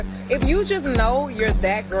If you just know you're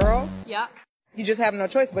that girl, Yeah. you just have no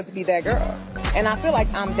choice but to be that girl. And I feel like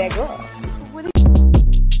I'm that girl.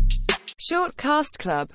 Short Cast Club.